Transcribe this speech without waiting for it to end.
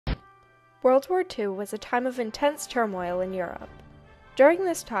World War II was a time of intense turmoil in Europe. During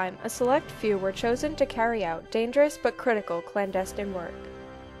this time, a select few were chosen to carry out dangerous but critical clandestine work.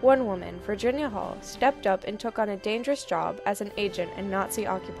 One woman, Virginia Hall, stepped up and took on a dangerous job as an agent in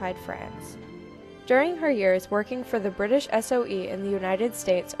Nazi-occupied France. During her years working for the British SOE in the United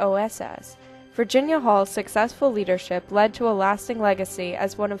States OSS, Virginia Hall's successful leadership led to a lasting legacy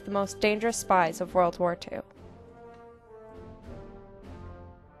as one of the most dangerous spies of World War II.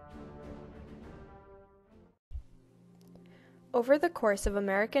 Over the course of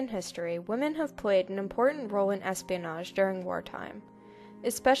American history, women have played an important role in espionage during wartime.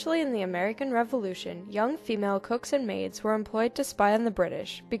 Especially in the American Revolution, young female cooks and maids were employed to spy on the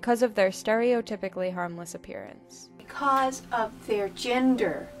British because of their stereotypically harmless appearance. Because of their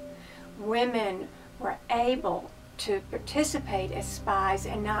gender, women were able to participate as spies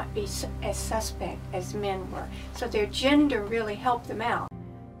and not be as suspect as men were. So their gender really helped them out.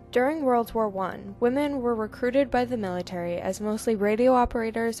 During World War I, women were recruited by the military as mostly radio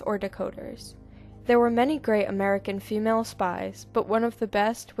operators or decoders. There were many great American female spies, but one of the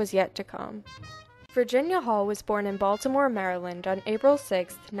best was yet to come. Virginia Hall was born in Baltimore, Maryland on April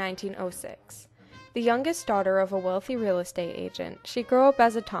 6, 1906. The youngest daughter of a wealthy real estate agent, she grew up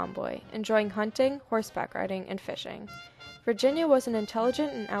as a tomboy, enjoying hunting, horseback riding, and fishing. Virginia was an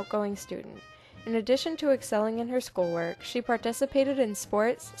intelligent and outgoing student. In addition to excelling in her schoolwork, she participated in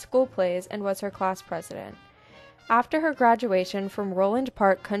sports, school plays, and was her class president. After her graduation from Roland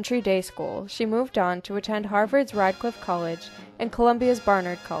Park Country Day School, she moved on to attend Harvard's Radcliffe College and Columbia's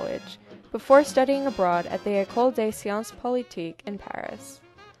Barnard College, before studying abroad at the École des Sciences Politiques in Paris.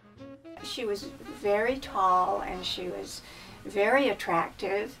 She was very tall and she was very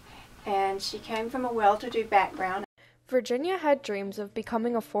attractive, and she came from a well-to-do background. Virginia had dreams of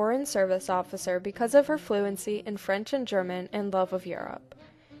becoming a foreign service officer because of her fluency in French and German and love of Europe.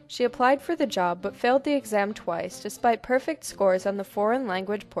 She applied for the job but failed the exam twice despite perfect scores on the foreign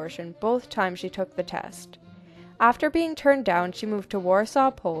language portion both times she took the test. After being turned down, she moved to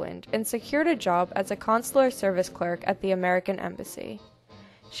Warsaw, Poland, and secured a job as a consular service clerk at the American Embassy.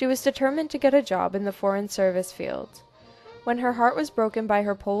 She was determined to get a job in the foreign service field. When her heart was broken by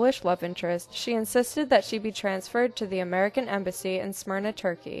her Polish love interest, she insisted that she be transferred to the American Embassy in Smyrna,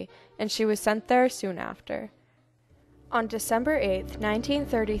 Turkey, and she was sent there soon after. On December 8,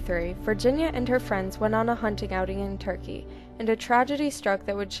 1933, Virginia and her friends went on a hunting outing in Turkey, and a tragedy struck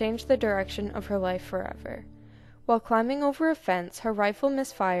that would change the direction of her life forever. While climbing over a fence, her rifle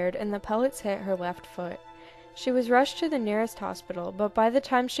misfired and the pellets hit her left foot. She was rushed to the nearest hospital, but by the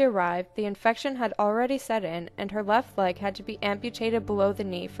time she arrived, the infection had already set in, and her left leg had to be amputated below the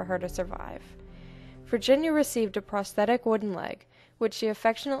knee for her to survive. Virginia received a prosthetic wooden leg, which she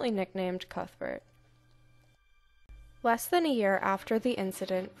affectionately nicknamed Cuthbert. Less than a year after the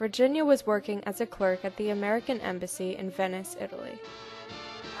incident, Virginia was working as a clerk at the American Embassy in Venice, Italy.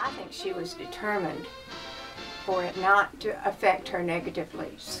 I think she was determined for it not to affect her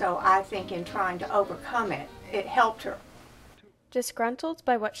negatively, so I think in trying to overcome it, it helped her. Disgruntled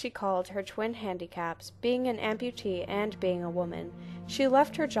by what she called her twin handicaps, being an amputee and being a woman, she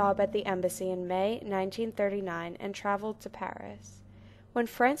left her job at the embassy in May 1939 and traveled to Paris. When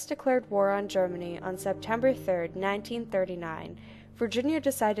France declared war on Germany on September 3, 1939, Virginia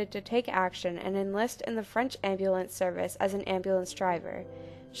decided to take action and enlist in the French ambulance service as an ambulance driver.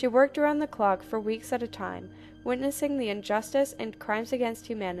 She worked around the clock for weeks at a time, witnessing the injustice and crimes against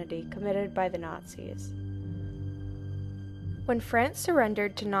humanity committed by the Nazis. When France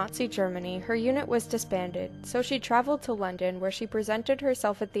surrendered to Nazi Germany, her unit was disbanded, so she traveled to London where she presented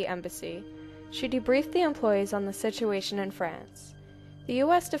herself at the embassy. She debriefed the employees on the situation in France. The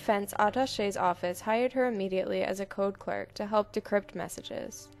U.S. Defense Attaché's office hired her immediately as a code clerk to help decrypt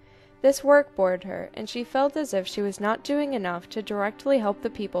messages. This work bored her, and she felt as if she was not doing enough to directly help the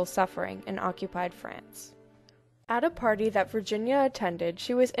people suffering in occupied France. At a party that Virginia attended,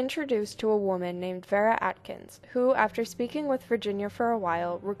 she was introduced to a woman named Vera Atkins, who, after speaking with Virginia for a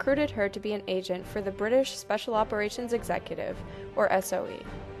while, recruited her to be an agent for the British Special Operations Executive, or SOE.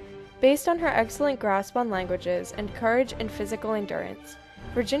 Based on her excellent grasp on languages and courage and physical endurance,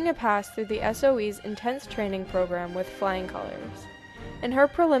 Virginia passed through the SOE's intense training program with flying colors. In her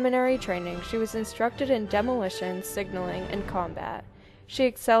preliminary training, she was instructed in demolition, signaling, and combat. She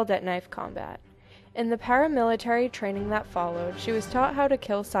excelled at knife combat. In the paramilitary training that followed, she was taught how to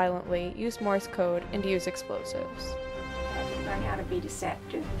kill silently, use Morse code, and use explosives. You had to learn how to be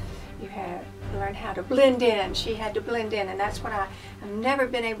deceptive. You had to learn how to blend in. She had to blend in, and that's what I've never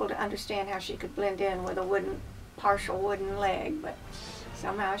been able to understand, how she could blend in with a partial wooden leg, but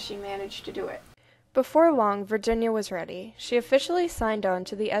somehow she managed to do it. Before long, Virginia was ready. She officially signed on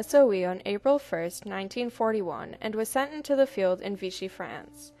to the SOE on April 1, 1941, and was sent into the field in Vichy,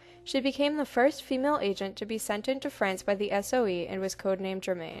 France. She became the first female agent to be sent into France by the SOE and was codenamed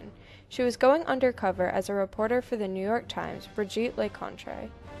Germaine. She was going undercover as a reporter for the New York Times, Brigitte Lecontre.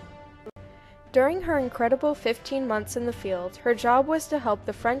 During her incredible 15 months in the field, her job was to help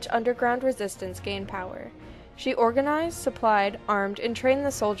the French underground resistance gain power. She organized, supplied, armed, and trained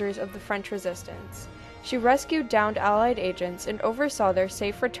the soldiers of the French resistance. She rescued downed Allied agents and oversaw their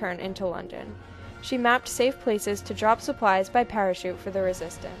safe return into London. She mapped safe places to drop supplies by parachute for the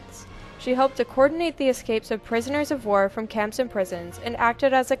resistance. She helped to coordinate the escapes of prisoners of war from camps and prisons and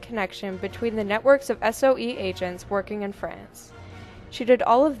acted as a connection between the networks of SOE agents working in France. She did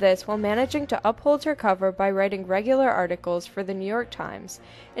all of this while managing to uphold her cover by writing regular articles for the New York Times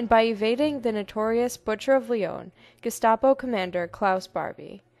and by evading the notorious Butcher of Lyon, Gestapo commander Klaus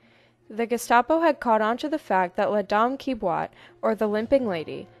Barbie. The Gestapo had caught on to the fact that La Dame qui boite, or the Limping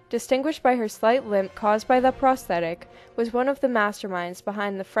Lady, distinguished by her slight limp caused by the prosthetic, was one of the masterminds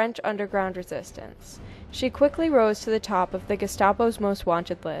behind the French underground resistance. She quickly rose to the top of the Gestapo's most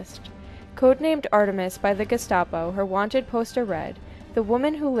wanted list. Codenamed Artemis by the Gestapo, her wanted poster read, "The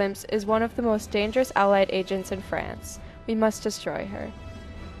woman who limps is one of the most dangerous Allied agents in France. We must destroy her."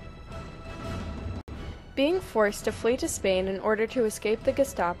 Being forced to flee to Spain in order to escape the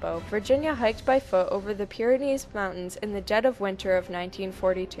Gestapo, Virginia hiked by foot over the Pyrenees Mountains in the dead of winter of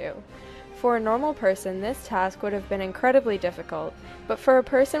 1942. For a normal person, this task would have been incredibly difficult, but for a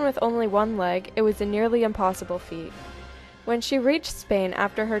person with only one leg, it was a nearly impossible feat. When she reached Spain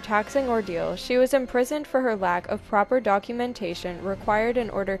after her taxing ordeal, she was imprisoned for her lack of proper documentation required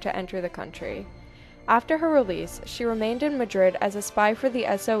in order to enter the country. After her release, she remained in Madrid as a spy for the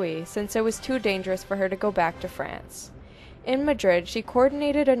SOE since it was too dangerous for her to go back to France. In Madrid, she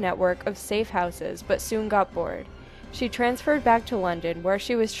coordinated a network of safe houses, but soon got bored. She transferred back to London, where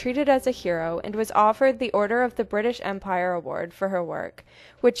she was treated as a hero and was offered the Order of the British Empire Award for her work,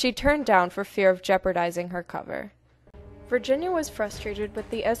 which she turned down for fear of jeopardizing her cover. Virginia was frustrated with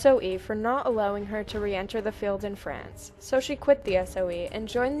the SOE for not allowing her to re-enter the field in France, so she quit the SOE and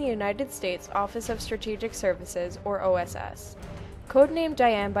joined the United States Office of Strategic Services, or OSS. Codenamed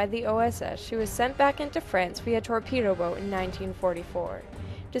Diane by the OSS, she was sent back into France via torpedo boat in 1944.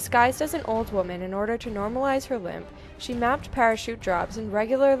 Disguised as an old woman in order to normalize her limp, she mapped parachute drops and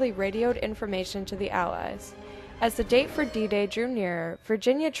regularly radioed information to the Allies. As the date for D-Day drew nearer,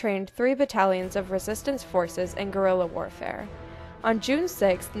 Virginia trained 3 battalions of resistance forces in guerrilla warfare. On June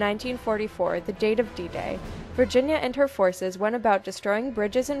 6, 1944, the date of D-Day, Virginia and her forces went about destroying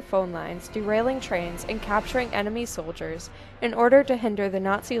bridges and phone lines, derailing trains, and capturing enemy soldiers in order to hinder the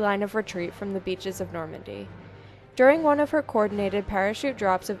Nazi line of retreat from the beaches of Normandy. During one of her coordinated parachute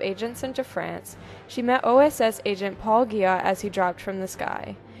drops of agents into France, she met OSS agent Paul Guillat as he dropped from the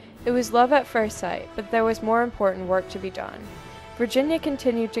sky. It was love at first sight, but there was more important work to be done. Virginia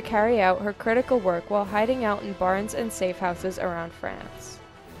continued to carry out her critical work while hiding out in barns and safe houses around France.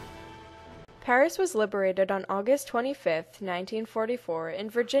 Paris was liberated on August 25, 1944,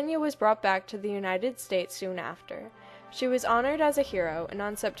 and Virginia was brought back to the United States soon after. She was honored as a hero, and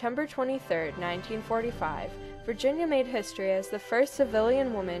on September 23, 1945, Virginia made history as the first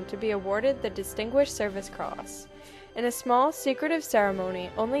civilian woman to be awarded the Distinguished Service Cross. In a small, secretive ceremony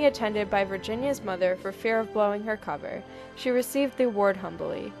only attended by Virginia's mother for fear of blowing her cover, she received the award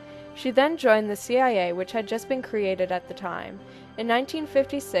humbly. She then joined the CIA, which had just been created at the time. In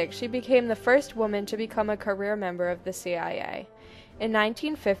 1956, she became the first woman to become a career member of the CIA. In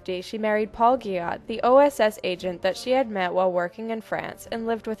 1950, she married Paul Guillat, the OSS agent that she had met while working in France, and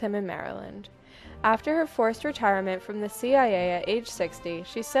lived with him in Maryland. After her forced retirement from the CIA at age 60,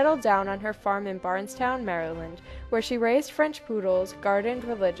 she settled down on her farm in Barnestown, Maryland, where she raised French poodles, gardened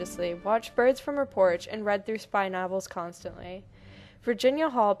religiously, watched birds from her porch, and read through spy novels constantly. Virginia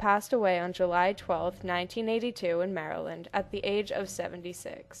Hall passed away on July 12, 1982, in Maryland, at the age of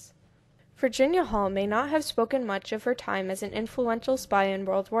 76. Virginia Hall may not have spoken much of her time as an influential spy in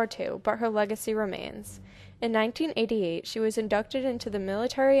World War II, but her legacy remains. In 1988, she was inducted into the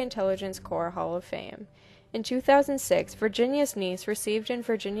Military Intelligence Corps Hall of Fame. In 2006, Virginia's niece received in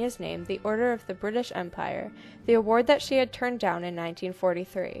Virginia's name the Order of the British Empire, the award that she had turned down in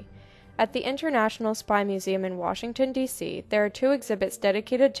 1943. At the International Spy Museum in Washington, D.C., there are 2 exhibits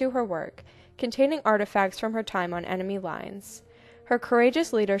dedicated to her work, containing artifacts from her time on enemy lines. Her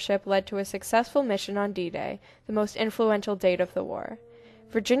courageous leadership led to a successful mission on D-Day, the most influential date of the war.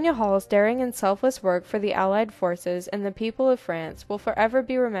 Virginia Hall's daring and selfless work for the Allied forces and the people of France will forever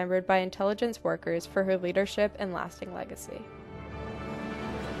be remembered by intelligence workers for her leadership and lasting legacy.